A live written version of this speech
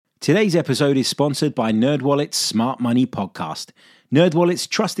Today's episode is sponsored by NerdWallet's Smart Money Podcast. NerdWallet's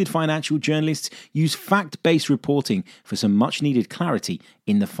trusted financial journalists use fact-based reporting for some much-needed clarity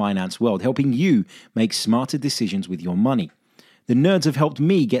in the finance world, helping you make smarter decisions with your money. The nerds have helped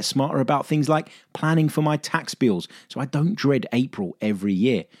me get smarter about things like planning for my tax bills so I don't dread April every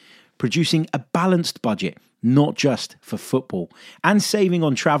year, producing a balanced budget, not just for football, and saving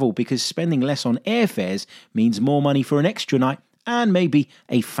on travel because spending less on airfares means more money for an extra night and maybe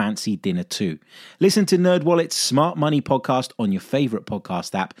a fancy dinner too. Listen to NerdWallet's Smart Money Podcast on your favorite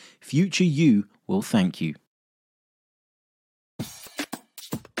podcast app. Future you will thank you.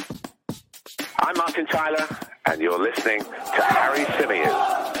 I'm Martin Tyler, and you're listening to Harry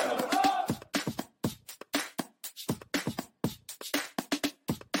Symeou.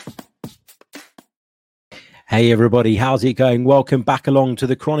 Hey everybody, how's it going? Welcome back along to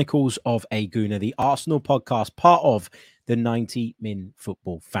the Chronicles of a Gooner, the Arsenal podcast, part of the 90 Min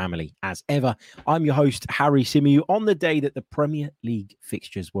Football family. As ever, I'm your host, Harry Symeou, on the day that the Premier League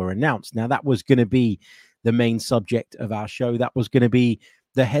fixtures were announced. Now, that was going to be the main subject of our show. That was going to be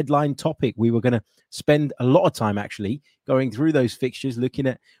the headline topic. We were going to spend a lot of time actually going through those fixtures, looking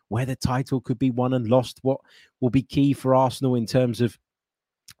at where the title could be won and lost, what will be key for Arsenal in terms of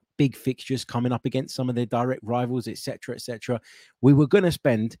big fixtures coming up against some of their direct rivals, etc., etc. We were going to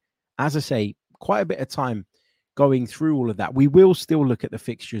spend, as I say, quite a bit of time going through all of that. We will still look at the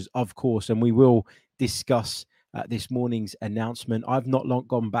fixtures, of course, and we will discuss this morning's announcement. I've not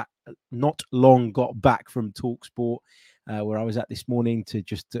long got back from TalkSport, where I was at this morning to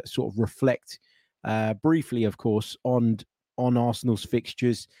just sort of reflect briefly, of course, on Arsenal's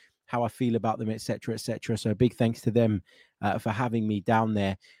fixtures, how I feel about them, etc., etc. So a big thanks to them for having me down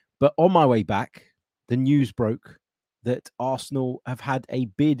there. But on my way back, the news broke that Arsenal have had a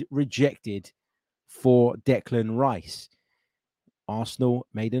bid rejected for Declan Rice. Arsenal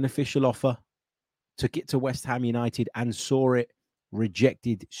made an official offer, took it to West Ham United and saw it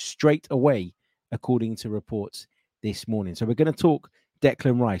rejected straight away, according to reports this morning. So we're going to talk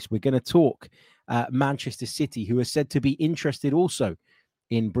Declan Rice. We're going to talk Manchester City, who are said to be interested also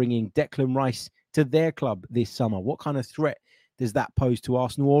in bringing Declan Rice to their club this summer. What kind of threat does that pose to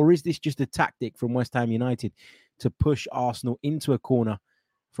Arsenal? Or is this just a tactic from West Ham United to push Arsenal into a corner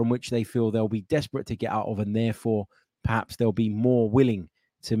from which they feel they'll be desperate to get out of, and therefore perhaps they'll be more willing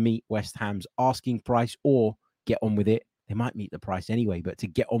to meet West Ham's asking price or get on with it? They might meet the price anyway, but to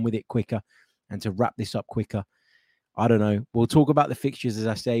get on with it quicker and to wrap this up quicker, I don't know. We'll talk about the fixtures, as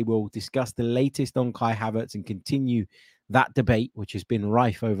I say. We'll discuss the latest on Kai Havertz and continue that debate, which has been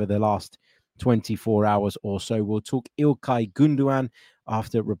rife over the last 24 hours or so. We'll talk İlkay Gündoğan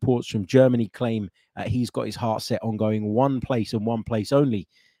after reports from Germany claim he's got his heart set on going one place and one place only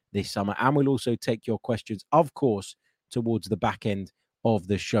this summer. And we'll also take your questions, of course, towards the back end of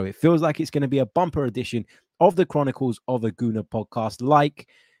the show. It feels like it's going to be a bumper edition of the Chronicles of a Gooner podcast. Like,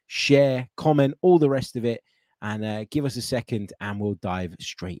 share, comment, all the rest of it. And give us a second and we'll dive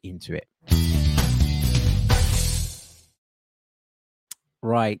straight into it.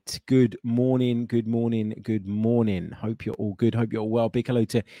 Right. Good morning. Good morning. Good morning. Hope you're all good. Hope you're all well. Big hello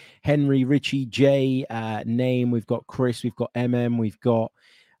to Henry, Richie, Jay, Name. We've got Chris. We've got MM. We've got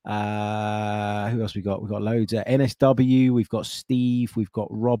who else we got? We've got loads. NSW. We've got Steve. We've got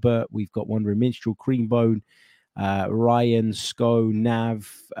Robert. We've got Wandering Minstrel, Creambone, Ryan, Sko,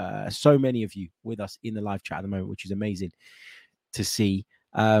 Nav. So many of you with us in the live chat at the moment, which is amazing to see.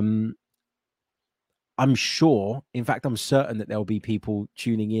 I'm sure, in fact, I'm certain that there'll be people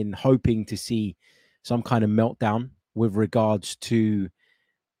tuning in, hoping to see some kind of meltdown with regards to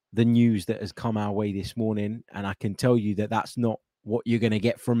the news that has come our way this morning. And I can tell you that that's not what you're going to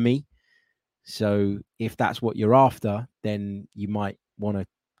get from me. So if that's what you're after, then you might want to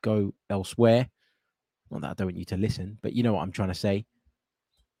go elsewhere. Not that I don't want you to listen, but you know what I'm trying to say.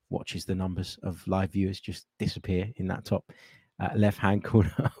 Watch as the numbers of live viewers just disappear in that top left-hand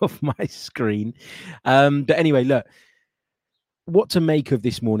corner of my screen. But anyway, look, what to make of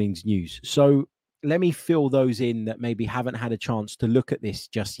this morning's news. So let me fill those in that maybe haven't had a chance to look at this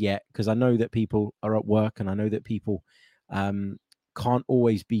just yet, because I know that people are at work and I know that people can't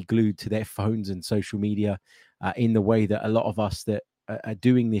always be glued to their phones and social media in the way that a lot of us that are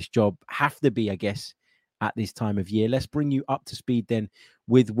doing this job have to be, I guess, at this time of year. Let's bring you up to speed then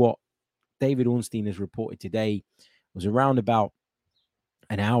with what David Ornstein has reported today. It was around about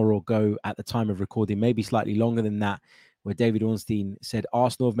an hour ago at the time of recording, maybe slightly longer than that, where David Ornstein said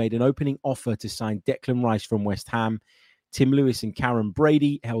Arsenal have made an opening offer to sign Declan Rice from West Ham. Tim Lewis and Karen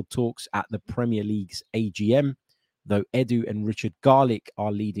Brady held talks at the Premier League's AGM, though Edu and Richard Garlick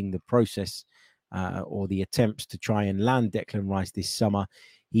are leading the process or the attempts to try and land Declan Rice this summer.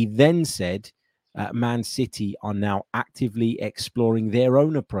 He then said Man City are now actively exploring their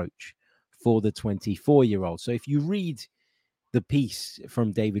own approach for the 24-year-old. So if you read the piece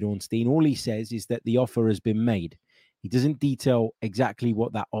from David Ornstein, all he says is that the offer has been made. He doesn't detail exactly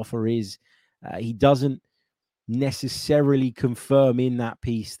what that offer is. He doesn't necessarily confirm in that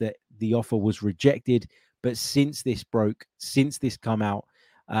piece that the offer was rejected. But since this broke, since this come out,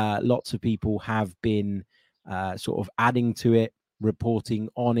 lots of people have been sort of adding to it, reporting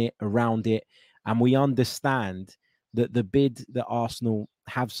on it, around it. And we understand that the bid that Arsenal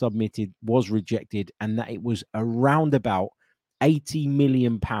have submitted was rejected and that it was around about £80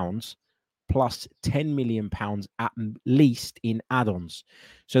 million plus £10 million at least in add-ons.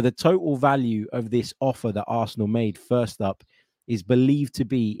 So the total value of this offer that Arsenal made first up is believed to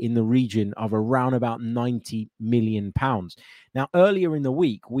be in the region of around about £90 million. Now, earlier in the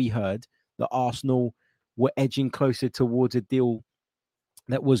week, we heard that Arsenal were edging closer towards a deal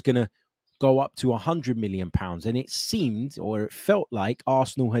that was going to go up to £100 million. And it seemed, or it felt like,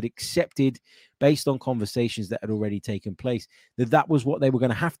 Arsenal had accepted, based on conversations that had already taken place, that that was what they were going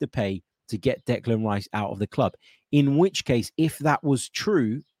to have to pay to get Declan Rice out of the club. In which case, if that was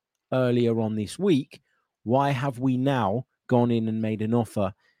true earlier on this week, why have we now gone in and made an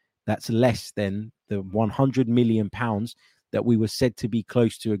offer that's less than the £100 million that we were said to be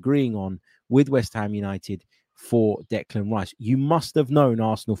close to agreeing on with West Ham United for Declan Rice? You must have known,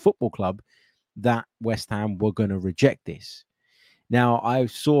 Arsenal Football Club, that West Ham were going to reject this. Now, I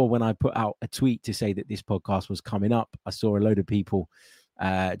saw when I put out a tweet to say that this podcast was coming up, I saw a load of people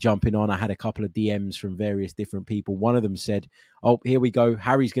jumping on. I had a couple of DMs from various different people. One of them said, oh, here we go.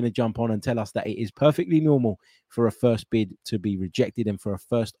 Harry's going to jump on and tell us that it is perfectly normal for a first bid to be rejected and for a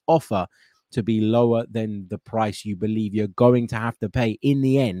first offer to be lower than the price you believe you're going to have to pay in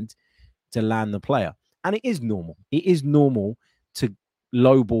the end to land the player. And it is normal. It is normal to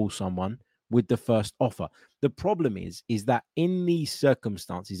lowball someone with the first offer. The problem is that in these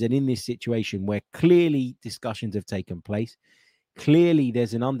circumstances and in this situation where clearly discussions have taken place, clearly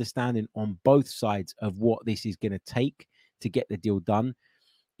there's an understanding on both sides of what this is going to take to get the deal done,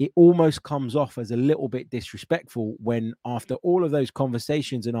 it almost comes off as a little bit disrespectful when, after all of those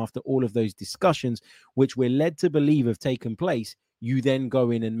conversations and after all of those discussions, which we're led to believe have taken place, you then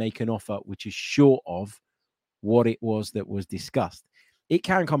go in and make an offer which is short of what it was that was discussed. It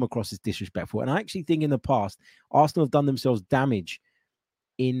can come across as disrespectful. And I actually think in the past, Arsenal have done themselves damage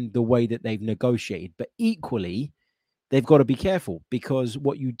in the way that they've negotiated. But equally, they've got to be careful, because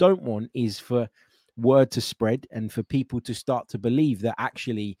what you don't want is for word to spread and for people to start to believe that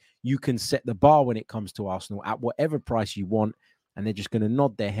actually you can set the bar when it comes to Arsenal at whatever price you want. And they're just going to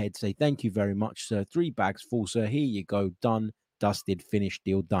nod their head, say, thank you very much, sir. 3 bags full, sir. Here you go. Done, dusted, finished,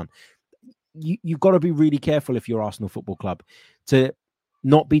 deal done. You've got to be really careful if you're Arsenal Football Club to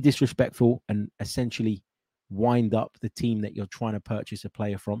not be disrespectful and essentially wind up the team that you're trying to purchase a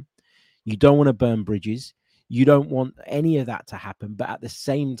player from. You don't want to burn bridges. You don't want any of that to happen. But at the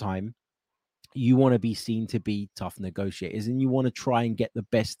same time, you want to be seen to be tough negotiators and you want to try and get the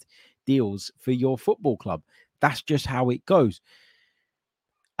best deals for your football club. That's just how it goes.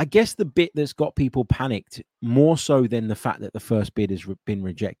 I guess the bit that's got people panicked more so than the fact that the first bid has been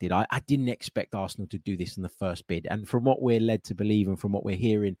rejected. I didn't expect Arsenal to do this in the first bid. And from what we're led to believe and from what we're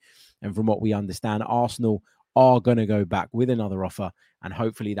hearing and from what we understand, Arsenal are going to go back with another offer. And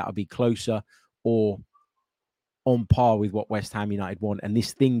hopefully that'll be closer or on par with what West Ham United want, and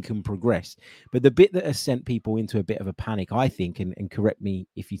this thing can progress. But the bit that has sent people into a bit of a panic, I think, and correct me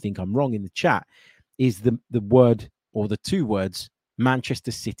if you think I'm wrong in the chat, is the word, or the 2 words, Manchester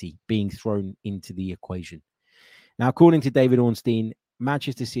City being thrown into the equation. Now, according to David Ornstein,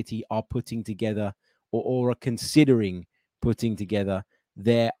 Manchester City are putting together or are considering putting together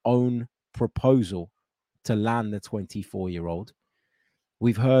their own proposal to land the 24-year-old.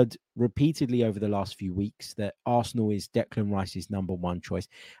 We've heard repeatedly over the last few weeks that Arsenal is Declan Rice's number 1 choice.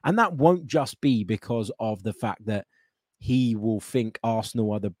 And that won't just be because of the fact that he will think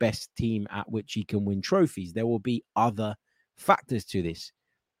Arsenal are the best team at which he can win trophies. There will be other factors to this.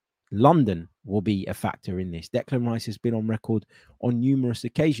 London will be a factor in this. Declan Rice has been on record on numerous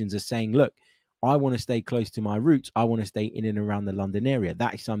occasions as saying, look, I want to stay close to my roots. I want to stay in and around the London area.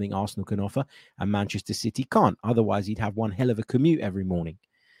 That is something Arsenal can offer and Manchester City can't. Otherwise, he'd have one hell of a commute every morning.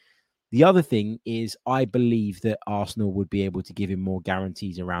 The other thing is I believe that Arsenal would be able to give him more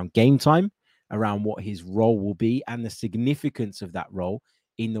guarantees around game time, around what his role will be and the significance of that role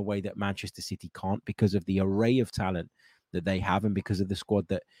in the way that Manchester City can't, because of the array of talent that they have and because of the squad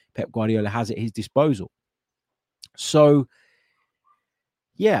that Pep Guardiola has at his disposal. So,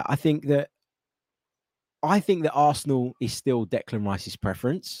 yeah, I think that I think that Arsenal is still Declan Rice's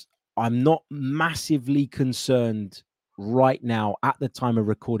preference. I'm not massively concerned right now at the time of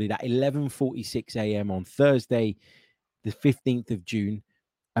recorded at 11:46 a.m. on Thursday, the 15th of June,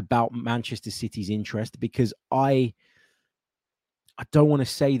 about Manchester City's interest, because I don't want to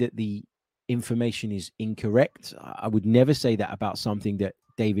say that the information is incorrect. I would never say that about something that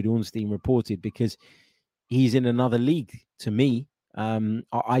David Ornstein reported, because he's in another league to me.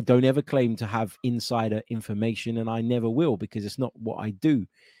 I don't ever claim to have insider information, and I never will, because it's not what I do.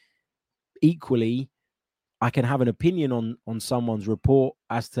 Equally, I can have an opinion on someone's report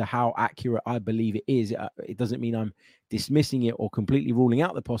as to how accurate I believe it is. It doesn't mean I'm dismissing it or completely ruling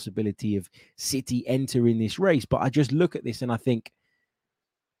out the possibility of City entering this race. But I just look at this and I think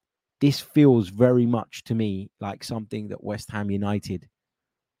this feels very much to me like something that West Ham United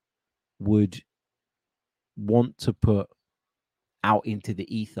would want to put out into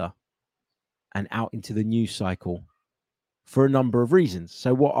the ether and out into the news cycle for a number of reasons.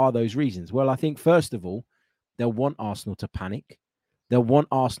 So what are those reasons? Well, I think first of all, they'll want Arsenal to panic. They'll want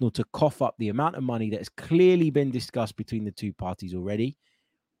Arsenal to cough up the amount of money that has clearly been discussed between the two parties already,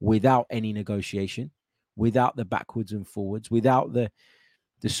 without any negotiation, without the backwards and forwards, without the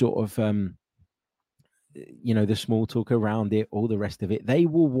sort of the small talk around it, all the rest of it. They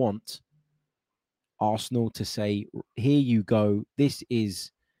will want Arsenal to say, here you go, this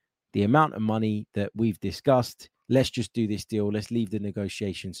is the amount of money that we've discussed. Let's just do this deal. Let's leave the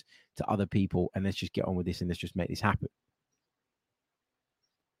negotiations to other people and let's just get on with this and let's just make this happen.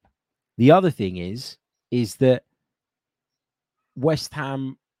 The other thing is that West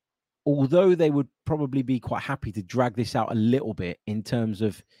Ham, although they would probably be quite happy to drag this out a little bit in terms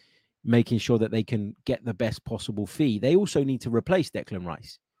of making sure that they can get the best possible fee, they also need to replace Declan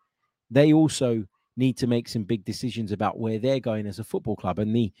Rice. They also need to make some big decisions about where they're going as a football club,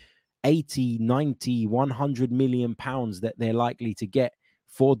 and the 80, 90, 100 million pounds that they're likely to get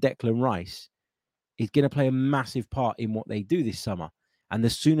for Declan Rice is going to play a massive part in what they do this summer. And the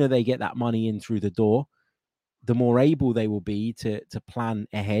sooner they get that money in through the door, the more able they will be to plan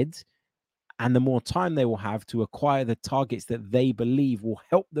ahead, and the more time they will have to acquire the targets that they believe will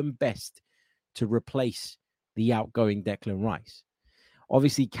help them best to replace the outgoing Declan Rice.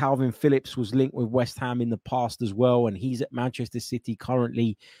 Obviously, Calvin Phillips was linked with West Ham in the past as well, and he's at Manchester City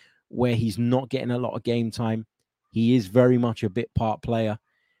currently, where he's not getting a lot of game time. He is very much a bit part player,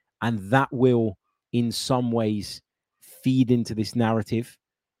 and that will, in some ways, feed into this narrative.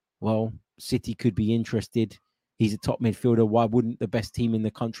 Well, City could be interested. He's a top midfielder. Why wouldn't the best team in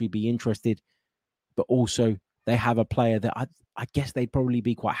the country be interested? But also, they have a player that I guess they'd probably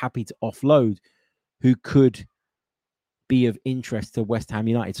be quite happy to offload, who could be of interest to West Ham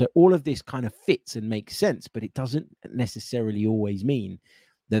United. So all of this kind of fits and makes sense, but it doesn't necessarily always mean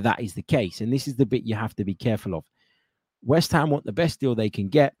that that is the case. And this is the bit you have to be careful of. West Ham want the best deal they can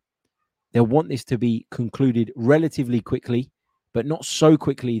get. They'll want this to be concluded relatively quickly, but not so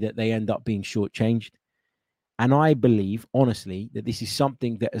quickly that they end up being shortchanged. And I believe, honestly, that this is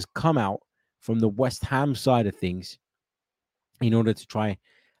something that has come out from the West Ham side of things in order to try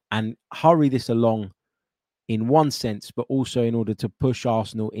and hurry this along in one sense, but also in order to push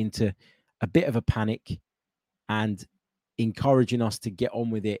Arsenal into a bit of a panic and encouraging us to get on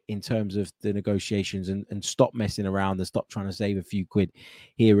with it in terms of the negotiations and stop messing around and stop trying to save a few quid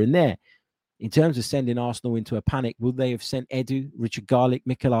here and there. In terms of sending Arsenal into a panic, will they have sent Edu, Richard Garlick,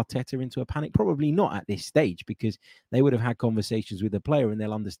 Mikel Arteta into a panic? Probably not at this stage, because they would have had conversations with the player and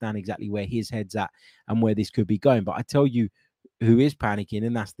they'll understand exactly where his head's at and where this could be going. But I tell you who is panicking,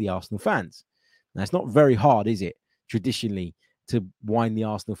 and that's the Arsenal fans. Now, it's not very hard, is it, traditionally, to wind the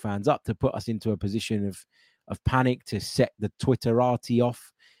Arsenal fans up, to put us into a position of panic, to set the Twitterati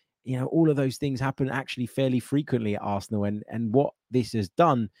off. You know, all of those things happen actually fairly frequently at Arsenal. And what this has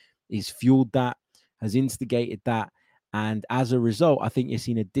done is fueled that, has instigated that. And as a result, I think you're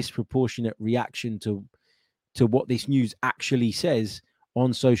seeing a disproportionate reaction to what this news actually says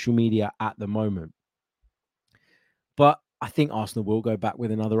on social media at the moment. But I think Arsenal will go back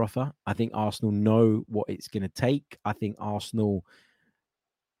with another offer. I think Arsenal know what it's going to take. I think Arsenal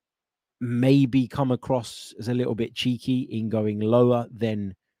maybe come across as a little bit cheeky in going lower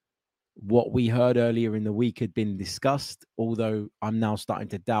than what we heard earlier in the week had been discussed, although I'm now starting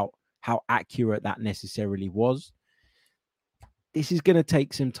to doubt how accurate that necessarily was. This is going to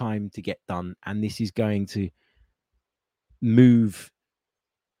take some time to get done, and this is going to move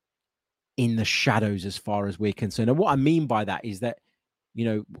in the shadows as far as we're concerned. And what I mean by that is that, you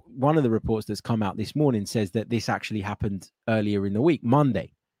know, one of the reports that's come out this morning says that this actually happened earlier in the week,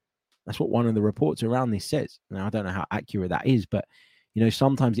 Monday. That's what one of the reports around this says. Now, I don't know how accurate that is, but,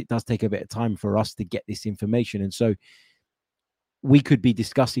 sometimes it does take a bit of time for us to get this information. And so we could be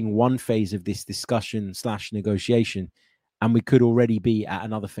discussing one phase of this discussion / negotiation, and we could already be at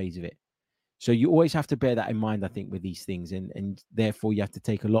another phase of it. So you always have to bear that in mind, I think, with these things. And therefore, you have to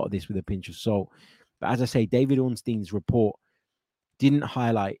take a lot of this with a pinch of salt. But as I say, David Ornstein's report didn't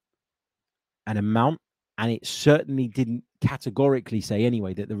highlight an amount, and it certainly didn't categorically say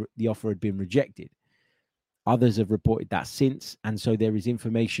anyway that the offer had been rejected. Others have reported that since. And so there is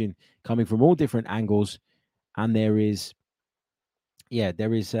information coming from all different angles. And there is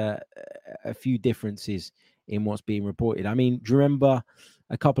a few differences in what's being reported. I mean, do you remember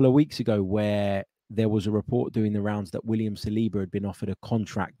a couple of weeks ago where there was a report doing the rounds that William Saliba had been offered a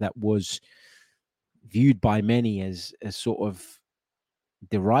contract that was viewed by many as sort of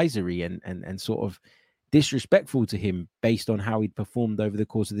derisory and sort of disrespectful to him based on how he'd performed over the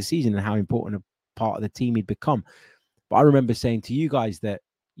course of the season and how important a part of the team he'd become. But I remember saying to you guys that,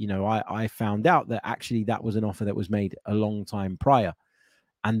 I found out that actually that was an offer that was made a long time prior.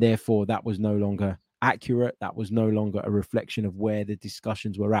 And therefore, that was no longer accurate. That was no longer a reflection of where the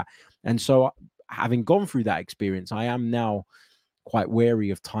discussions were at. And so, having gone through that experience, I am now quite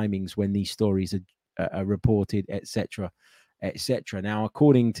wary of timings when these stories are reported, etc., etc. Now,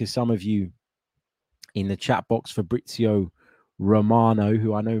 according to some of you in the chat box, Fabrizio Romano,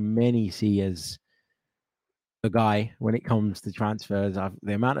 who I know many see as the guy when it comes to transfers,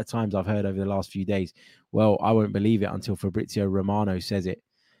 the amount of times I've heard over the last few days, well, I won't believe it until Fabrizio Romano says it.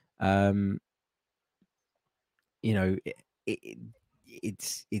 It's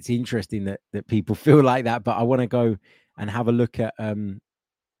interesting that people feel like that, but I want to go and have a look at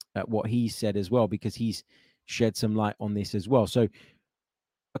what he said as well, because he's shed some light on this as well. So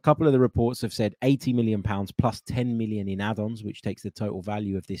a couple of the reports have said £80 million plus 10 million in add-ons, which takes the total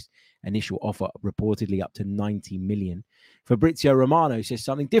value of this initial offer reportedly up to 90 million. Fabrizio Romano says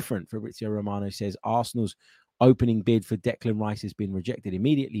something different. Fabrizio Romano says Arsenal's opening bid for Declan Rice has been rejected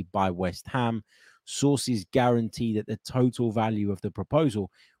immediately by West Ham. Sources guarantee that the total value of the proposal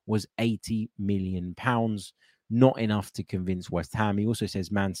was £80 million, not enough to convince West Ham. He also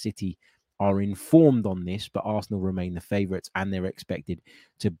says Man City are informed on this, but Arsenal remain the favourites and they're expected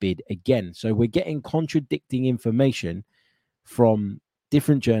to bid again. So we're getting contradicting information from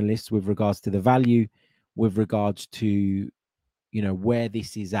different journalists with regards to the value, with regards to, where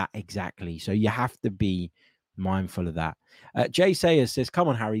this is at exactly. So you have to be mindful of that. Jay Sayers says, come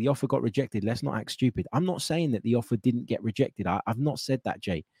on, Harry, the offer got rejected. Let's not act stupid. I'm not saying that the offer didn't get rejected. I've not said that,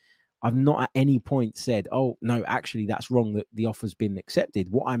 Jay. I've not at any point said, oh, no, actually, that's wrong, that the offer's been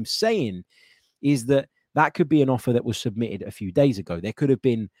accepted. What I'm saying is that could be an offer that was submitted a few days ago. There could have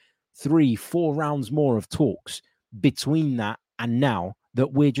been 3-4 rounds more of talks between that and now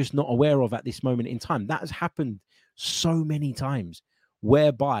that we're just not aware of at this moment in time. That has happened so many times,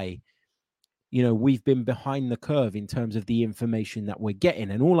 whereby, we've been behind the curve in terms of the information that we're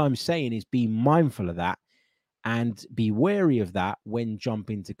getting. And all I'm saying is be mindful of that and be wary of that when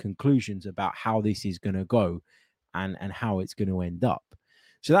jumping to conclusions about how this is going to go and how it's going to end up.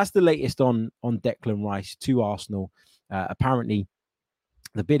 So that's the latest on Declan Rice to Arsenal. Apparently,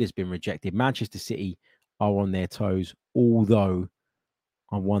 the bid has been rejected. Manchester City are on their toes, although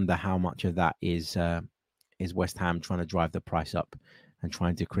I wonder how much of that is West Ham trying to drive the price up and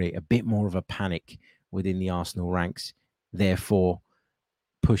trying to create a bit more of a panic within the Arsenal ranks, therefore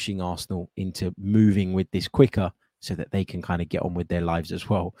pushing Arsenal into moving with this quicker so that they can kind of get on with their lives as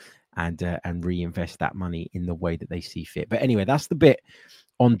well and reinvest that money in the way that they see fit. But anyway, that's the bit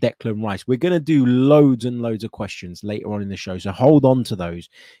on Declan Rice. We're going to do loads and loads of questions later on in the show, so hold on to those,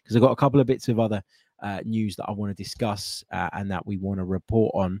 because I've got a couple of bits of other news that I want to discuss and that we want to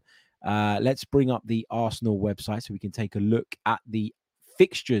report on. Let's bring up the Arsenal website so we can take a look at the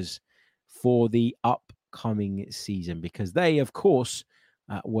fixtures for the upcoming season, because they, of course,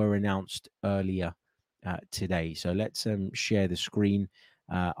 were announced earlier today. So let's share the screen.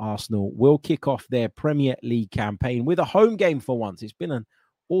 Arsenal will kick off their Premier League campaign with a home game for once. It's been an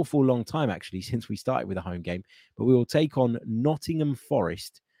awful long time, actually, since we started with a home game. But we will take on Nottingham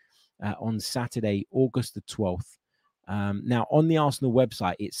Forest on Saturday, August the 12th. Now, on the Arsenal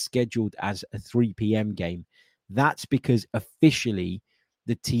website, it's scheduled as a 3 p.m. game. That's because officially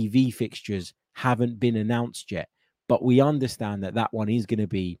the TV fixtures haven't been announced yet. But we understand that one is going to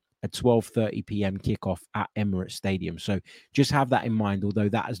be a 12:30 p.m. kickoff at Emirates Stadium. So just have that in mind, although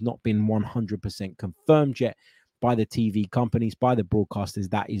that has not been 100% confirmed yet by the TV companies, by the broadcasters.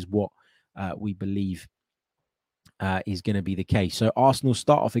 That is what we believe is going to be the case. So Arsenal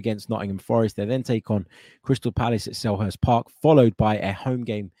start off against Nottingham Forest. They then take on Crystal Palace at Selhurst Park, followed by a home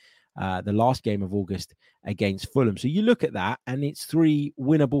game the last game of August against Fulham. So you look at that, and it's 3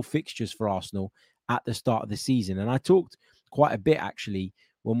 winnable fixtures for Arsenal at the start of the season. And I talked quite a bit, actually,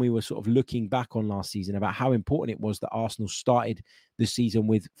 when we were sort of looking back on last season about how important it was that Arsenal started the season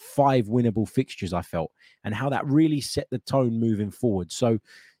with 5 winnable fixtures, I felt, and how that really set the tone moving forward. So,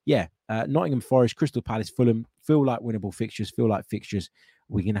 yeah, Nottingham Forest, Crystal Palace, Fulham feel like winnable fixtures, feel like fixtures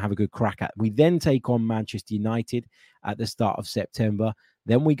we're going to have a good crack at. We then take on Manchester United at the start of September.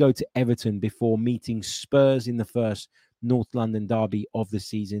 Then we go to Everton before meeting Spurs in the first North London derby of the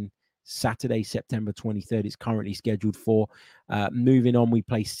season. Saturday, September 23rd, it's currently scheduled for. Moving on, we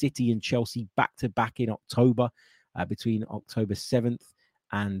play City and Chelsea back-to-back in October, between October 7th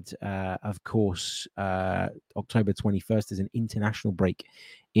and, of course, October 21st. There's an international break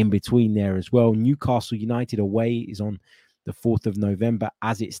in between there as well. Newcastle United away is on the 4th of November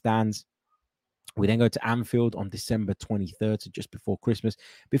as it stands. We then go to Anfield on December 23rd, so just before Christmas,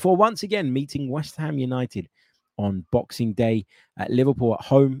 before once again meeting West Ham United on Boxing Day. Liverpool at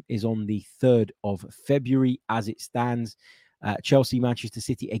home is on the 3rd of February as it stands. Chelsea, Manchester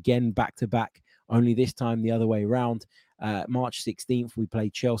City again back-to-back, only this time the other way around. March 16th, we play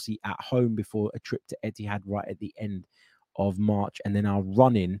Chelsea at home before a trip to Etihad right at the end of March. And then our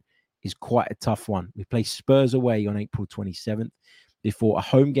run-in is quite a tough one. We play Spurs away on April 27th before a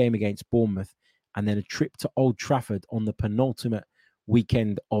home game against Bournemouth, and then a trip to Old Trafford on the penultimate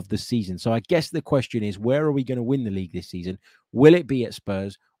weekend of the season. So I guess the question is, where are we going to win the league this season? Will it be at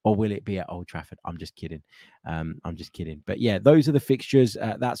Spurs or will it be at Old Trafford? I'm just kidding. But yeah, those are the fixtures.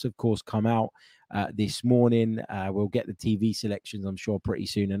 That's, of course, come out this morning. We'll get the TV selections, I'm sure, pretty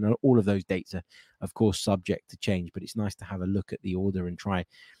soon. And all of those dates are, of course, subject to change. But it's nice to have a look at the order and try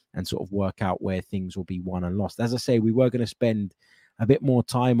and sort of work out where things will be won and lost. As I say, we were going to spend a bit more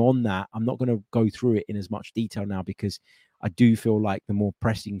time on that. I'm not going to go through it in as much detail now because I do feel like the more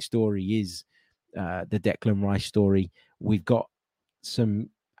pressing story is the Declan Rice story. We've got some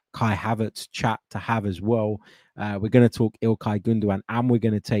Kai Havertz chat to have as well. We're going to talk Ilkay Gundogan, and we're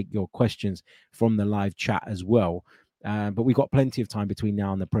going to take your questions from the live chat as well. But we've got plenty of time between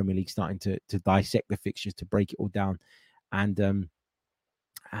now and the Premier League starting to dissect the fixtures, to break it all down.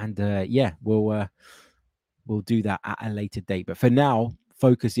 Yeah, we'll do that at a later date. But for now,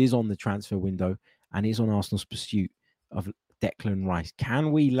 focus is on the transfer window and is on Arsenal's pursuit of Declan Rice.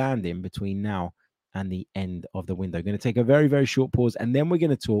 Can we land him between now and the end of the window? Going to take a very, very short pause, and then we're going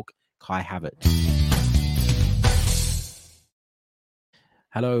to talk Kai Havertz.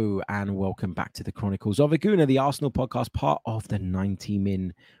 Hello, and welcome back to the Chronicles of a Gooner, the Arsenal podcast, part of the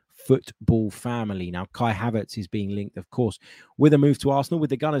 90min football family. Now, Kai Havertz is being linked, of course, with a move to Arsenal, with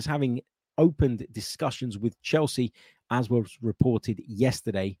the Gunners having opened discussions with Chelsea, as was reported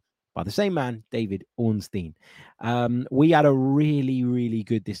yesterday by the same man, David Ornstein. We had a really, really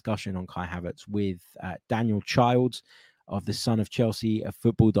good discussion on Kai Havertz with Daniel Childs of the Son of Chelsea, of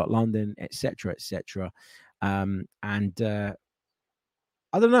Football.London, etc., etc. I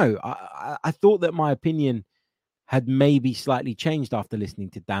don't know. I thought that my opinion had maybe slightly changed after listening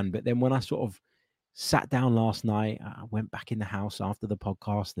to Dan, but then when I sort of sat down last night, I went back in the house after the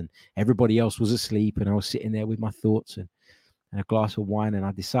podcast and everybody else was asleep, and I was sitting there with my thoughts and a glass of wine, and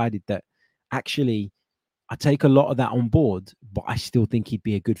I decided that actually I take a lot of that on board, but I still think he'd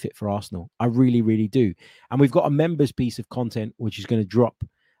be a good fit for Arsenal. I really, really do. And we've got a members piece of content which is going to drop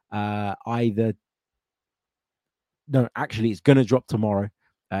it's going to drop tomorrow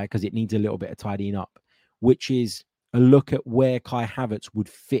because it needs a little bit of tidying up, which is a look at where Kai Havertz would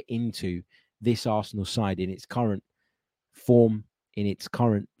fit into this Arsenal side in its current form, in its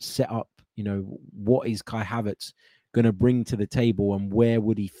current setup. You know, what is Kai Havertz going to bring to the table and where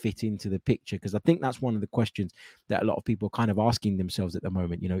would he fit into the picture? Because I think that's one of the questions that a lot of people are kind of asking themselves at the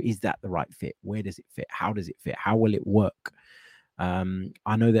moment. You know, is that the right fit? Where does it fit? How does it fit? How will it work?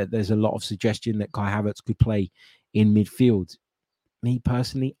 I know that there's a lot of suggestion that Kai Havertz could play in midfield. Me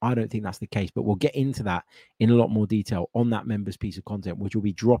personally, I don't think that's the case, but we'll get into that in a lot more detail on that members piece of content, which will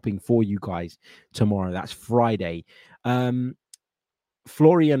be dropping for you guys tomorrow. That's Friday. Florian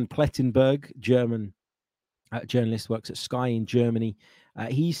Plettenberg, German journalist, works at Sky in Germany.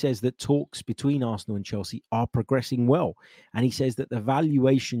 He says that talks between Arsenal and Chelsea are progressing well. And he says that the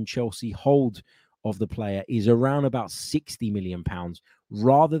valuation Chelsea hold of the player is around about £60 million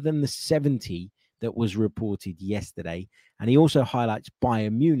rather than the 70 that was reported yesterday. And he also highlights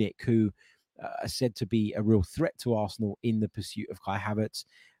Bayern Munich, who are said to be a real threat to Arsenal in the pursuit of Kai Havertz.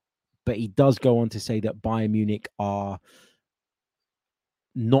 But he does go on to say that Bayern Munich are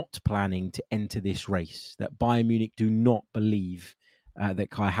not planning to enter this race, that Bayern Munich do not believe that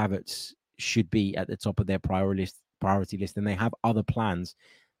Kai Havertz should be at the top of their priority list, and they have other plans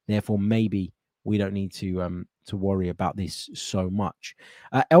Therefore, maybe we don't need to worry about this so much.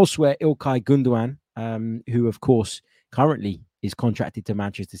 Elsewhere, İlkay Gündoğan, who of course currently is contracted to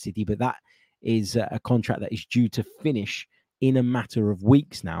Manchester City, but that is a contract that is due to finish in a matter of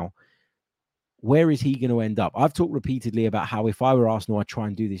weeks now. Where is he going to end up? I've talked repeatedly about how if I were Arsenal, I'd try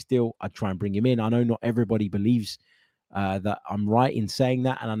and do this deal. I'd try and bring him in. I know not everybody believes that I'm right in saying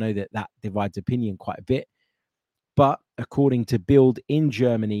that, and I know that divides opinion quite a bit. But according to Bild in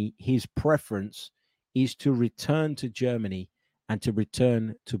Germany, his preference is to return to Germany and to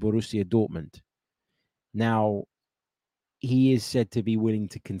return to Borussia Dortmund. Now, he is said to be willing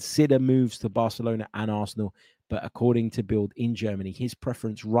to consider moves to Barcelona and Arsenal, but according to Bild in Germany, his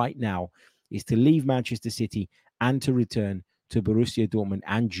preference right now is to leave Manchester City and to return to Borussia Dortmund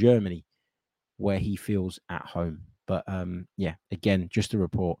and Germany, where he feels at home. But yeah, again, just a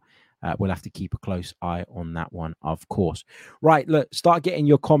report. We'll have to keep a close eye on that one, of course. Right, look, start getting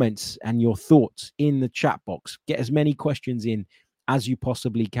your comments and your thoughts in the chat box. Get as many questions in as you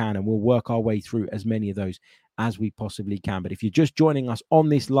possibly can, and we'll work our way through as many of those as we possibly can. But if you're just joining us on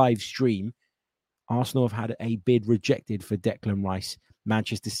this live stream, Arsenal have had a bid rejected for Declan Rice.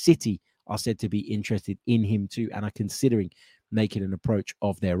 Manchester City are said to be interested in him too and are considering making an approach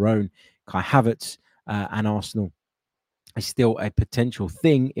of their own. Kai Havertz and Arsenal is still a potential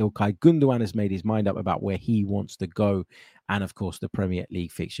thing. İlkay Gündoğan has made his mind up about where he wants to go. And of course, the Premier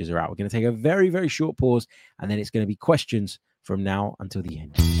League fixtures are out. We're going to take a very, very short pause, and then it's going to be questions from now until the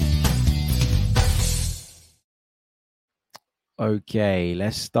end. Okay,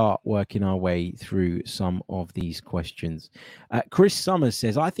 let's start working our way through some of these questions. Chris Summers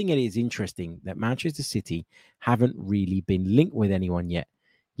says, I think it is interesting that Manchester City haven't really been linked with anyone yet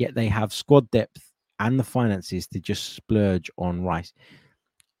they have squad depth and the finances to just splurge on Rice.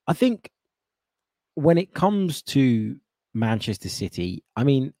 I think when it comes to Manchester City, I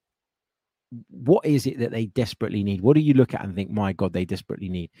mean, what is it that they desperately need? What do you look at and think, my God, they desperately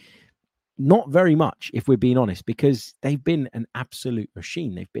need? Not very much, if we're being honest, because they've been an absolute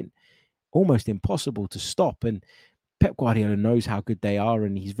machine. They've been almost impossible to stop. And Pep Guardiola knows how good they are,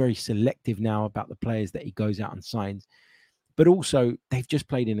 and he's very selective now about the players that he goes out and signs. But also, they've just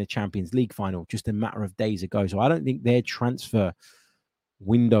played in a Champions League final just a matter of days ago. So I don't think their transfer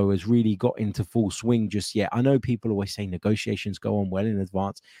window has really got into full swing just yet. I know people always say negotiations go on well in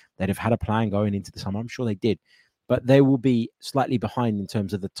advance. They'd have had a plan going into the summer. I'm sure they did. But they will be slightly behind in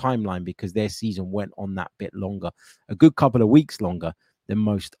terms of the timeline because their season went on that bit longer, a good couple of weeks longer than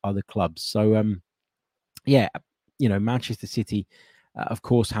most other clubs. So, yeah, you know, Manchester City, of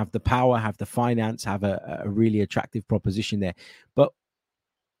course, have the power, have the finance, have a really attractive proposition there. But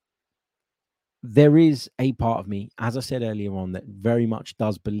there is a part of me, as I said earlier on, that very much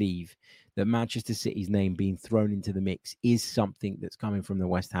does believe that Manchester City's name being thrown into the mix is something that's coming from the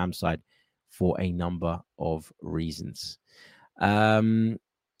West Ham side for a number of reasons.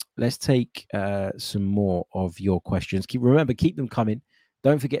 Let's take some more of your questions. Remember, keep them coming.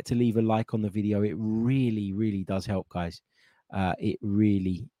 Don't forget to leave a like on the video. It really, really does help, guys. It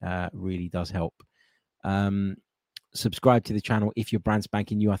really, really does help. Subscribe to the channel if you're brand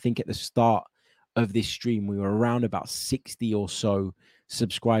spanking new. I think at the start of this stream, we were around about 60 or so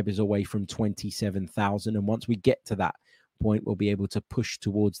subscribers away from 27,000. And once we get to that point, we'll be able to push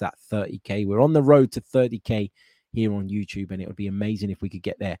towards that 30K. We're on the road to 30K here on YouTube, and it would be amazing if we could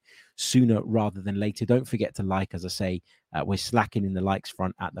get there sooner rather than later. Don't forget to like, as I say, we're slacking in the likes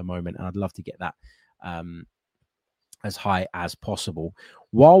front at the moment, and I'd love to get that as high as possible.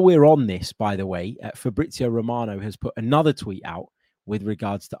 While we're on this, by the way, Fabrizio Romano has put another tweet out with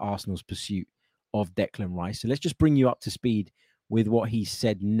regards to Arsenal's pursuit of Declan Rice. So let's just bring you up to speed with what he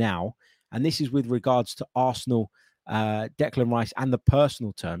said now. And this is with regards to Arsenal, Declan Rice, and the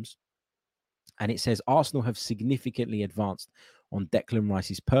personal terms. And it says Arsenal have significantly advanced on Declan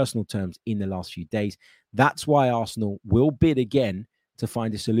Rice's personal terms in the last few days. That's why Arsenal will bid again to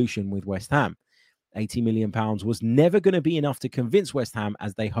find a solution with West Ham. £80 million was never going to be enough to convince West Ham,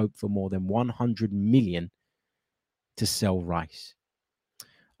 as they hope for more than 100 million to sell Rice.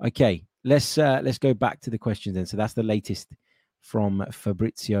 Okay, let's go back to the questions then. So that's the latest from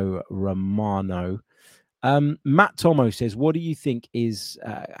Fabrizio Romano. Matt Tomo says, what do you think is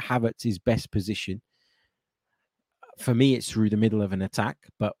Havertz's best position? For me, it's through the middle of an attack,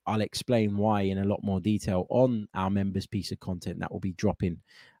 but I'll explain why in a lot more detail on our members piece of content that will be dropping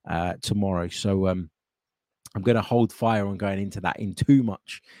tomorrow. So I'm going to hold fire on going into that in too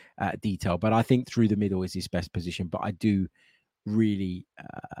much detail, but I think through the middle is his best position. But I do really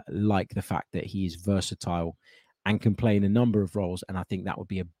like the fact that he is versatile and can play in a number of roles, and I think that would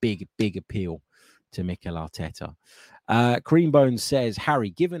be a big appeal to Mikel Arteta. Creambone says, Harry,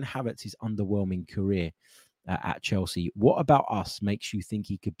 given Havertz's underwhelming career at Chelsea, what about us makes you think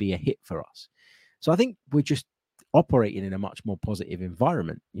he could be a hit for us? So I think we're just operating in a much more positive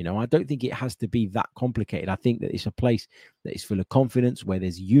environment. I don't think it has to be that complicated. I think that it's a place that is full of confidence, where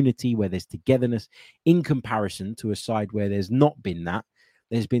there's unity, where there's togetherness, in comparison to a side where there's not been that.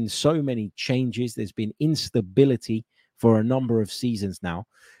 There's been so many changes. There's been instability for a number of seasons now.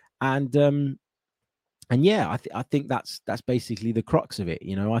 And yeah, I think that's basically the crux of it.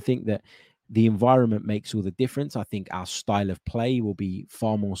 I think that the environment makes all the difference. I think our style of play will be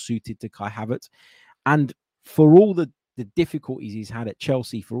far more suited to Kai Havertz. And for all the difficulties he's had at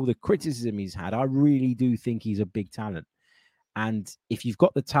Chelsea, for all the criticism he's had, I really do think he's a big talent. And if you've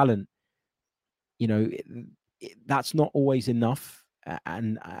got the talent, that's not always enough.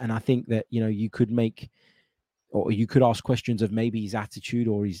 And I think that, you could make, or you could ask questions of maybe his attitude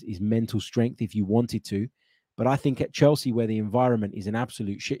or his mental strength if you wanted to. But I think at Chelsea, where the environment is an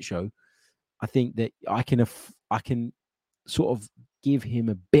absolute shit show, I think that I can sort of give him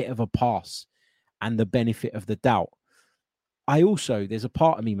a bit of a pass and the benefit of the doubt. There's a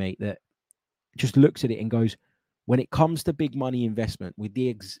part of me, mate, that just looks at it and goes, when it comes to big money investment, with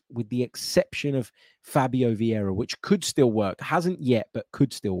the exception of Fabio Vieira, which could still work, hasn't yet, but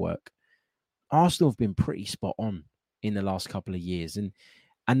could still work, Arsenal have been pretty spot on in the last couple of years.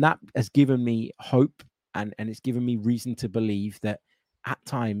 And that has given me hope, and it's given me reason to believe that at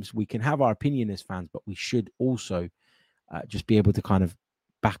times we can have our opinion as fans, but we should also just be able to kind of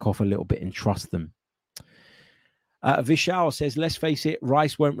back off a little bit and trust them. Vishal says, let's face it,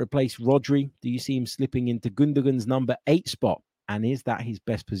 Rice won't replace Rodri. Do you see him slipping into Gundogan's number 8 spot? And is that his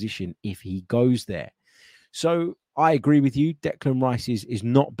best position if he goes there? So I agree with you. Declan Rice is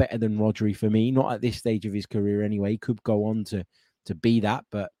not better than Rodri for me, not at this stage of his career anyway. He could go on to be that,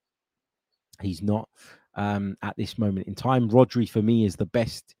 but he's not at this moment in time. Rodri for me is the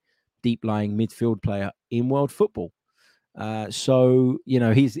best deep-lying midfield player in world football. So,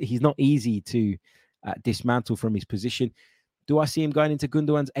 he's not easy to dismantle from his position. Do I see him going into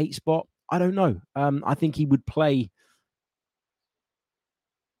Gundogan's 8 spot? I don't know. I think he would play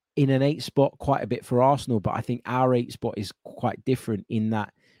in an 8 spot quite a bit for Arsenal, but I think our 8 spot is quite different in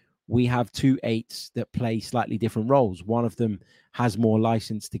that we have 2 8s that play slightly different roles. One of them has more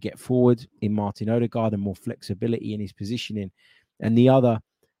license to get forward in Martin Odegaard and more flexibility in his positioning, and the other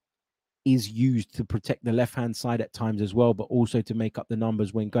is used to protect the left-hand side at times as well, but also to make up the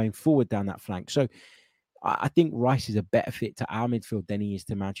numbers when going forward down that flank. So I think Rice is a better fit to our midfield than he is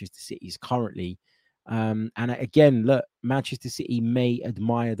to Manchester City's currently. And again, look, Manchester City may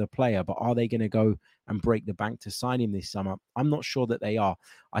admire the player, but are they going to go and break the bank to sign him this summer? I'm not sure that they are.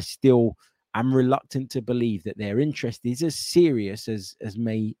 I still am reluctant to believe that their interest is as serious as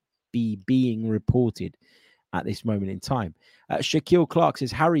may be being reported at this moment in time. Shaquille Clark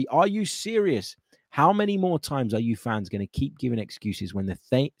says, Harry, are you serious? How many more times are you fans going to keep giving excuses when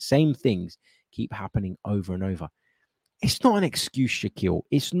the same things keep happening over and over? It's not an excuse, Shaquille.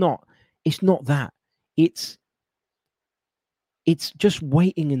 It's not that. It's just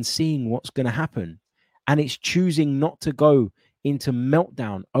waiting and seeing what's going to happen. And it's choosing not to go into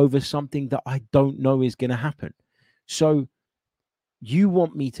meltdown over something that I don't know is going to happen. So you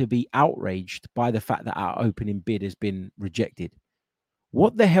want me to be outraged by the fact that our opening bid has been rejected.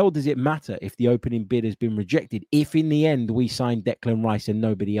 What the hell does it matter if the opening bid has been rejected if in the end we sign Declan Rice and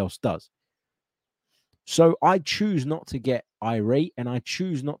nobody else does? So I choose not to get irate, and I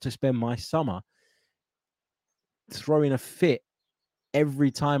choose not to spend my summer throwing a fit every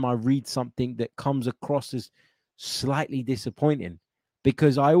time I read something that comes across as slightly disappointing,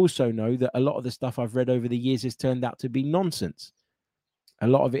 because I also know that a lot of the stuff I've read over the years has turned out to be nonsense. A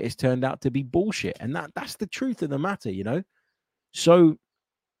lot of it has turned out to be bullshit. And that's the truth of the matter, So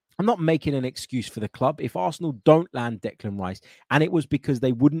I'm not making an excuse for the club. If Arsenal don't land Declan Rice, and it was because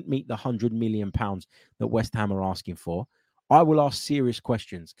they wouldn't meet the £100 million that West Ham are asking for, I will ask serious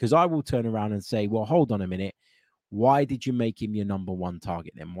questions, because I will turn around and say, well, hold on a minute. Why did you make him your number one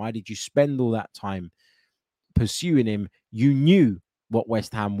target then? Why did you spend all that time pursuing him? You knew what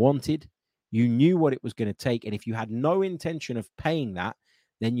West Ham wanted. You knew what it was going to take. And if you had no intention of paying that,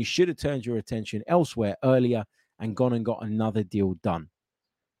 then you should have turned your attention elsewhere earlier and gone and got another deal done.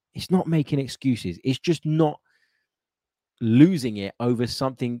 It's not making excuses. It's just not losing it over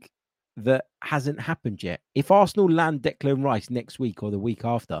something that hasn't happened yet. If Arsenal land Declan Rice next week or the week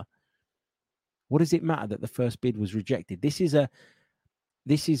after, what does it matter that the first bid was rejected? This is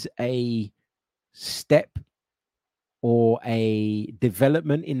a step or a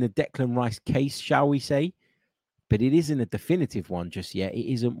development in the Declan Rice case, shall we say, but it isn't a definitive one just yet.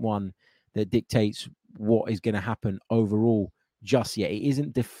 It isn't one that dictates what is going to happen overall just yet. It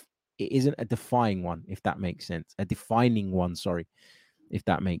isn't a defying one, if that makes sense. A defining one, sorry, if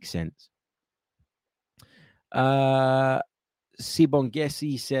that makes sense.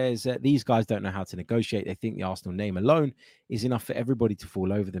 Sibongesi says these guys don't know how to negotiate. They think the Arsenal name alone is enough for everybody to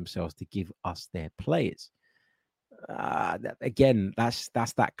fall over themselves to give us their players. Again, that's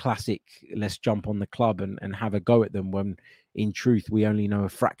that classic, let's jump on the club and have a go at them, when in truth we only know a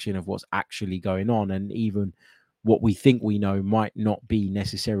fraction of what's actually going on, and even what we think we know might not be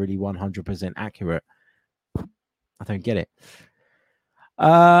necessarily 100% accurate. I don't get it.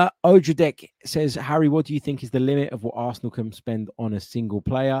 Ojadek says, Harry, what do you think is the limit of what Arsenal can spend on a single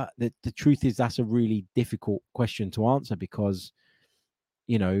player? The truth is that's a really difficult question to answer, because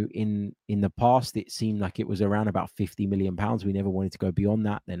you know, in the past, it seemed like it was around about £50 million. We never wanted to go beyond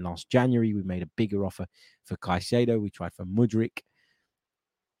that. Then last January, we made a bigger offer for Caicedo. We tried for Mudryk.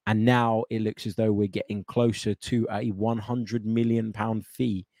 And now it looks as though we're getting closer to a £100 million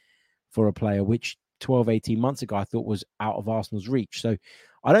fee for a player, which 12, 18 months ago, I thought was out of Arsenal's reach. So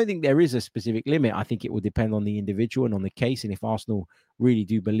I don't think there is a specific limit. I think it will depend on the individual and on the case. And if Arsenal really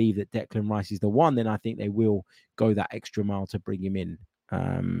do believe that Declan Rice is the one, then I think they will go that extra mile to bring him in.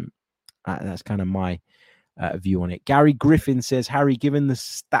 That's kind of my view on it. Gary Griffin says, Harry, given the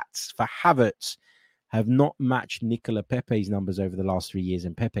stats for Havertz have not matched Nicola Pepe's numbers over the last 3 years,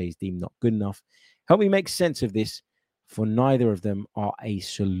 and Pepe is deemed not good enough, help me make sense of this, for neither of them are a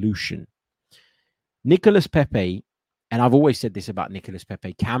solution. Nicolas Pepe, and I've always said this about Nicolas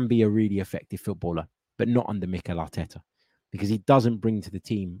Pepe, can be a really effective footballer, but not under Mikel Arteta, because he doesn't bring to the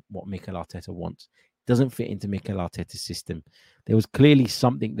team what Mikel Arteta wants. Doesn't fit into Mikel Arteta's system. There was clearly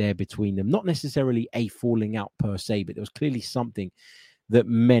something there between them, not necessarily a falling out per se, but there was clearly something that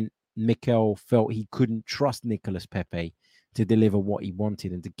meant Mikel felt he couldn't trust Nicolas Pepe to deliver what he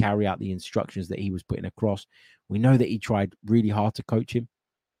wanted and to carry out the instructions that he was putting across. We know that he tried really hard to coach him.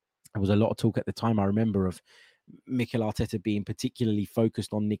 There was a lot of talk at the time, I remember, of Mikel Arteta being particularly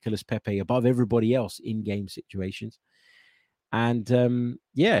focused on Nicolas Pepe above everybody else in game situations. And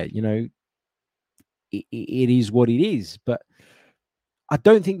yeah, you know, it is what it is. But I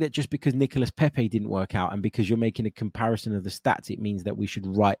don't think that just because Nicolas Pepe didn't work out and because you're making a comparison of the stats, it means that we should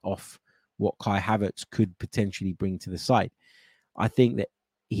write off what Kai Havertz could potentially bring to the side. I think that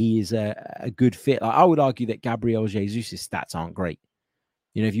he is a good fit. I would argue that Gabriel Jesus' stats aren't great.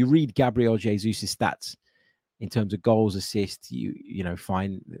 You know, if you read Gabriel Jesus' stats in terms of goals, assists, you know,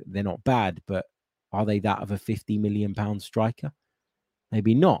 fine, they're not bad, but are they that of a £50 million striker?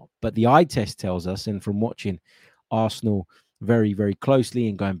 Maybe not. But the eye test tells us, and from watching Arsenal very, very closely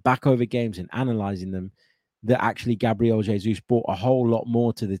and going back over games and analysing them, that actually Gabriel Jesus brought a whole lot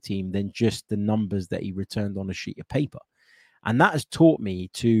more to the team than just the numbers that he returned on a sheet of paper. And that has taught me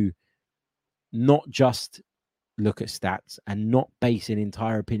to not just look at stats and not base an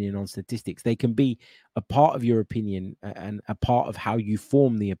entire opinion on statistics. They can be a part of your opinion and a part of how you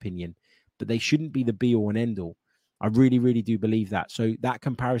form the opinion, but they shouldn't be the be all and end all. I really, really do believe that. So that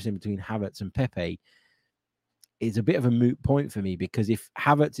comparison between Havertz and Pepe is a bit of a moot point for me, because if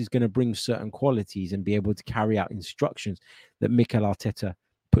Havertz is going to bring certain qualities and be able to carry out instructions that Mikel Arteta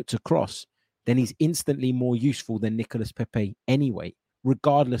puts across, then he's instantly more useful than Nicolas Pepe anyway,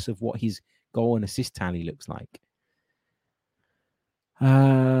 regardless of what his goal and assist tally looks like.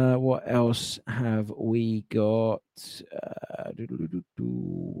 What else have we got?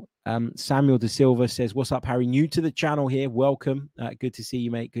 Samuel De Silva says, what's up, Harry? New to the channel here. Welcome. Good to see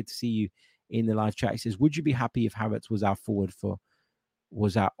you, mate. Good to see you in the live chat. He says, would you be happy if Havertz was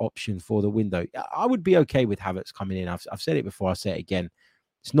our option for the window? I would be okay with Havertz coming in. I've said it before. I'll say it again.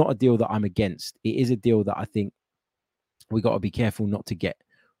 It's not a deal that I'm against. It is a deal that I think we got to be careful not to get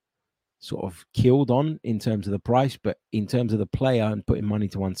sort of killed on in terms of the price, but in terms of the player and putting money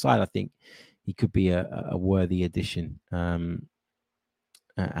to one side, I think he could be a worthy addition and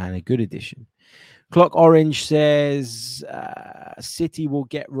a good addition. Clock Orange says City will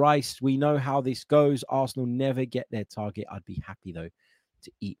get Rice. We know how this goes. Arsenal never get their target. I'd be happy, though,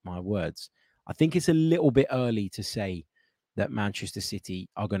 to eat my words. I think it's a little bit early to say that Manchester City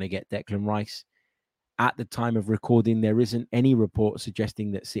are going to get Declan Rice. At the time of recording, there isn't any report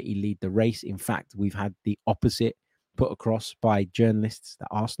suggesting that City lead the race. In fact, we've had the opposite put across by journalists, that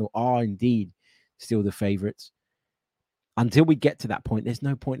Arsenal are indeed still the favourites. Until we get to that point, there's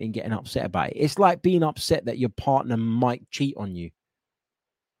no point in getting upset about it. It's like being upset that your partner might cheat on you,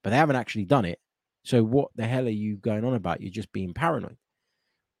 but they haven't actually done it. So what the hell are you going on about? You're just being paranoid.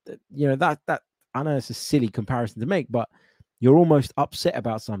 You know, that I know it's a silly comparison to make, but you're almost upset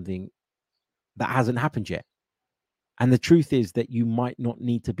about something that hasn't happened yet. And the truth is that you might not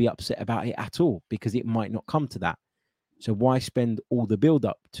need to be upset about it at all, because it might not come to that. So why spend all the build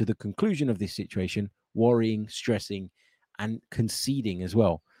up to the conclusion of this situation, worrying, stressing, and conceding as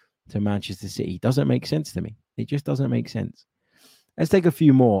well to Manchester City? Doesn't make sense to me. It just doesn't make sense. Let's take a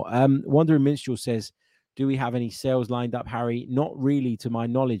few more. Wandering Minstrel says, do we have any sales lined up, Harry? Not really, to my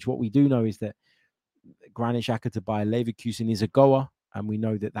knowledge. What we do know is that Granit Xhaka to buy Leverkusen is a goer, and we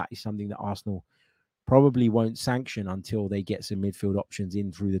know that that is something that Arsenal probably won't sanction until they get some midfield options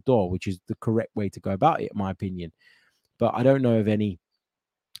in through the door, which is the correct way to go about it, in my opinion. But I don't know of any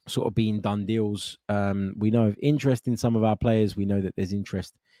sort of being done deals. We know of interest in some of our players. We know that there's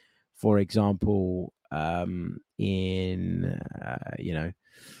interest, for example, in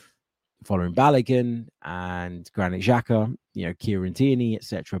following Balogun and Granit Xhaka, Kieran Tierney,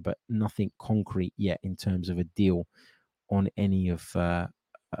 etc. But nothing concrete yet in terms of a deal on any of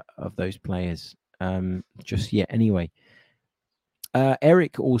those players just yet. Anyway,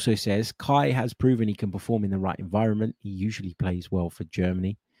 Eric also says Kai has proven he can perform in the right environment. He usually plays well for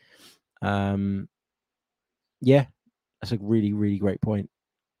Germany. Yeah, that's a really, really great point.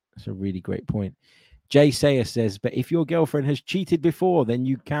 That's a really great point. Jay Sayer says, but if your girlfriend has cheated before, then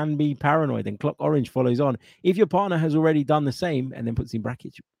you can be paranoid. And Clock Orange follows on. If your partner has already done the same, and then puts in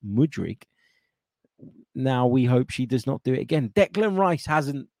brackets Mudryk, now we hope she does not do it again. Declan Rice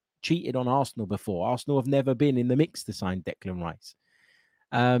hasn't cheated on Arsenal before. Arsenal have never been in the mix to sign Declan Rice.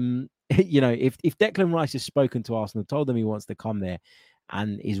 If Declan Rice has spoken to Arsenal, told them he wants to come there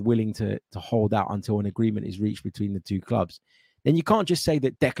and is willing to hold out until an agreement is reached between the two clubs, then you can't just say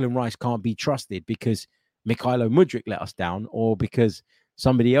that Declan Rice can't be trusted because Mykhailo Mudryk let us down or because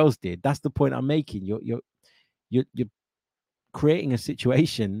somebody else did. That's the point I'm making. You're creating a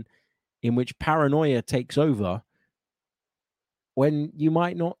situation in which paranoia takes over when you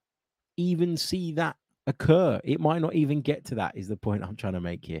might not even see that occur. It might not even get to that, is the point I'm trying to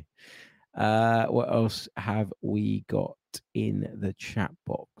make here. What else have we got in the chat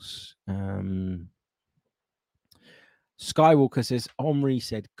box? Skywalker says, Omri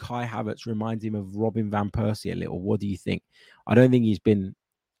said Kai Havertz reminds him of Robin Van Persie a little. What do you think? I don't think he's been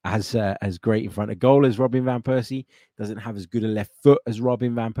as great in front of goal as Robin Van Persie. Doesn't have as good a left foot as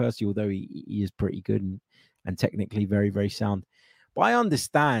Robin Van Persie, although he is pretty good and technically very, very sound. But I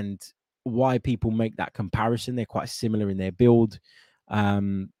understand why people make that comparison. They're quite similar in their build.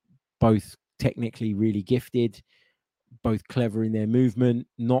 Both technically really gifted, both clever in their movement,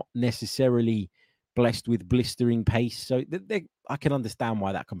 not necessarily blessed with blistering pace. So I can understand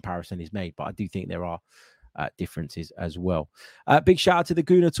why that comparison is made, but I do think there are differences as well. Big shout out to the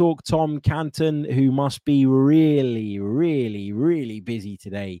Gooner Talk, Tom Canton, who must be really, really, really busy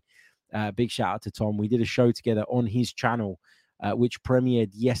today. Big shout out to Tom. We did a show together on his channel, which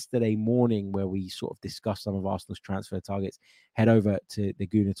premiered yesterday morning, where we sort of discussed some of Arsenal's transfer targets. Head over to the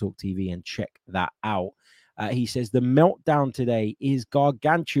Gooner Talk TV and check that out. He says the meltdown today is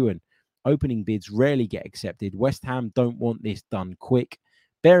gargantuan. Opening bids rarely get accepted. West Ham don't want this done quick.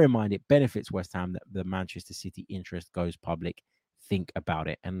 Bear in mind, it benefits West Ham that the Manchester City interest goes public. Think about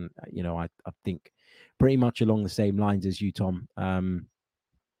it. And, I think pretty much along the same lines as you, Tom. I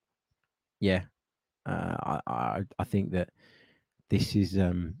think that this is...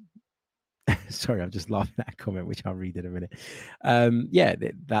 sorry, I'm just laughing at a comment, which I'll read in a minute.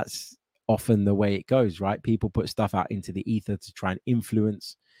 That's often the way it goes, right? People put stuff out into the ether to try and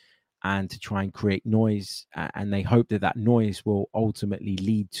influence and to try and create noise, and they hope that noise will ultimately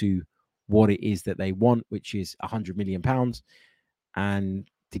lead to what it is that they want, which is £100 million, and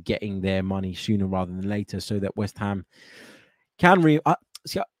to getting their money sooner rather than later, so that West Ham can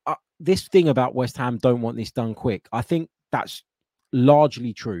this thing about West Ham don't want this done quick. I think that's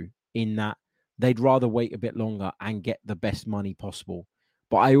largely true in that they'd rather wait a bit longer and get the best money possible.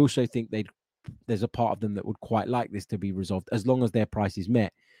 But I also think there's a part of them that would quite like this to be resolved as long as their price is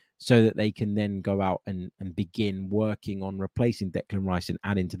met, so that they can then go out and begin working on replacing Declan Rice and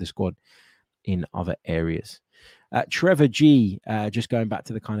adding to the squad in other areas. Trevor G, just going back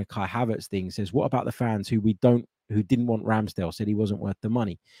to the kind of Kai Havertz thing, says, what about the fans who didn't want Ramsdale, said he wasn't worth the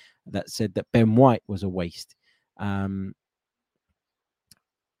money, that said that Ben White was a waste? And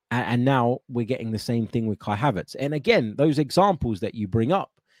now we're getting the same thing with Kai Havertz. And again, those examples that you bring up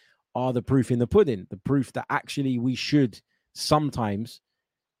are the proof in the pudding, the proof that actually we should sometimes,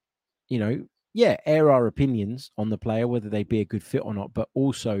 air our opinions on the player, whether they be a good fit or not, but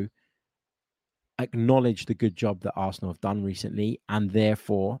also acknowledge the good job that Arsenal have done recently and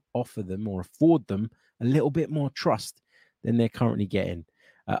therefore offer them or afford them a little bit more trust than they're currently getting.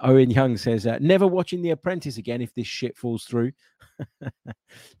 Owen Young says, never watching The Apprentice again if this shit falls through.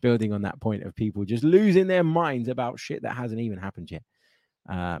 Building on that point of people just losing their minds about shit that hasn't even happened yet.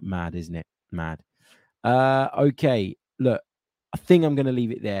 Mad, isn't it? Mad. Okay, look, I think I'm going to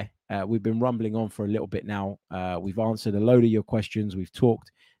leave it there. We've been rumbling on for a little bit now. We've answered a load of your questions. We've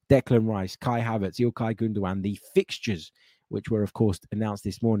talked Declan Rice, Kai Havertz, Ilkay Gundogan, the fixtures, which were, of course, announced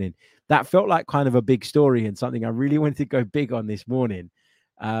this morning. That felt like kind of a big story and something I really wanted to go big on this morning,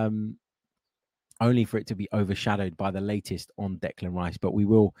 only for it to be overshadowed by the latest on Declan Rice. But we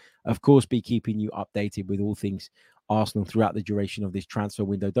will, of course, be keeping you updated with all things Arsenal throughout the duration of this transfer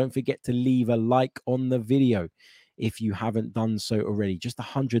window. Don't forget to leave a like on the video if you haven't done so already. Just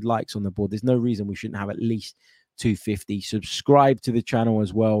 100 likes on the board. There's no reason we shouldn't have at least 250. Subscribe to the channel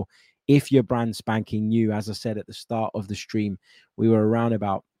as well if you're brand spanking new. As I said at the start of the stream, we were around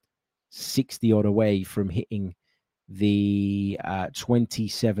about 60 odd away from hitting the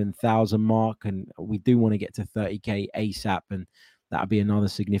 27,000 mark, and we do want to get to 30k ASAP, and that'll be another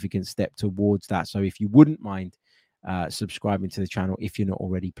significant step towards that. So if you wouldn't mind subscribing to the channel, if you're not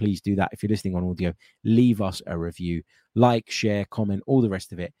already, please do that. If you're listening on audio, leave us a review, like, share, comment, all the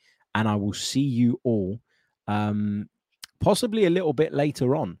rest of it, and I will see you all possibly a little bit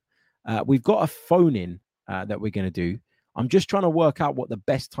later on. We've got a phone in that we're going to do. I'm just trying to work out what the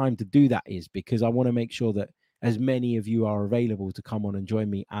best time to do that is, because I want to make sure that as many of you are available to come on and join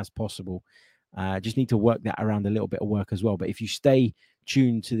me as possible. Just need to work that around a little bit of work as well. But if you stay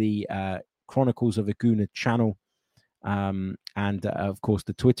tuned to the Chronicles of a Gooner channel, and of course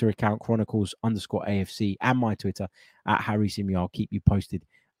the Twitter account Chronicles_AFC, and my Twitter at Harry Simio, I'll keep you posted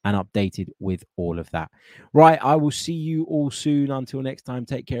and updated with all of that. Right, I will see you all soon. Until next time,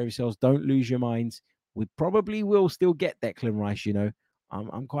 take care of yourselves. Don't lose your minds. We probably will still get Declan Rice, you know.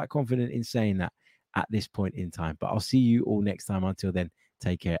 I'm quite confident in saying that at this point in time. But I'll see you all next time. Until then,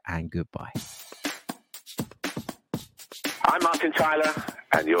 take care and goodbye. I'm Martin Tyler,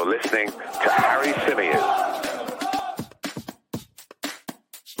 and you're listening to Harry Simio.